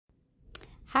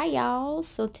Hi y'all,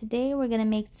 so today we're gonna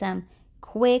make some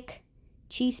quick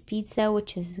cheese pizza,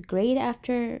 which is great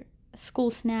after a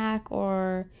school snack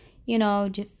or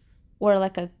just or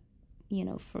like a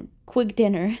for quick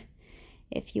dinner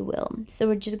if you will. So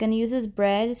we're just gonna use this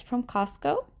bread. It's from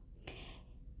Costco.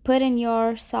 Put in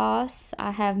your sauce.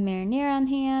 I have marinara on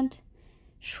hand.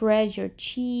 Shred your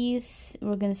cheese.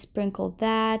 We're gonna sprinkle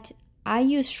that.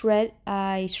 I shred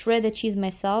the cheese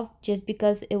myself just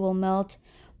because it will melt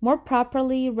more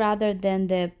properly rather than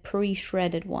the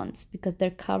pre-shredded ones, because they're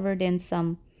covered in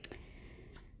some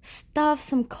stuff,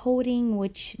 some coating,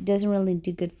 which doesn't really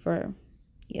do good for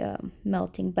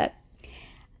melting. But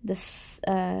the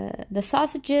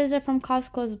sausages are from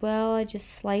Costco as well. I just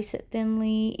slice it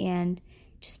thinly and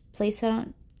just place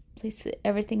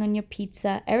everything on your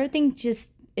pizza. Everything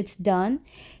it's done.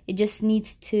 It just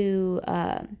needs to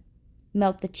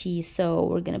melt the cheese. So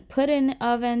we're gonna put in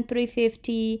oven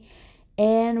 350,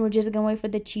 and we're just gonna wait for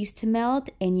the cheese to melt,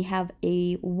 and you have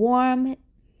a warm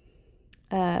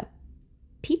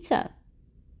pizza.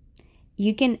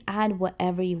 You can add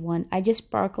whatever you want. I just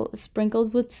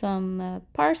sprinkled with some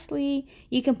parsley.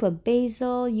 You can put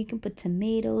basil, you can put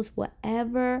tomatoes,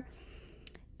 whatever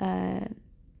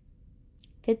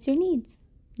fits your needs.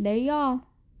 There y'all.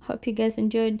 Hope you guys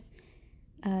enjoyed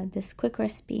this quick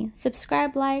recipe.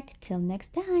 Subscribe, like. Till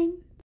next time.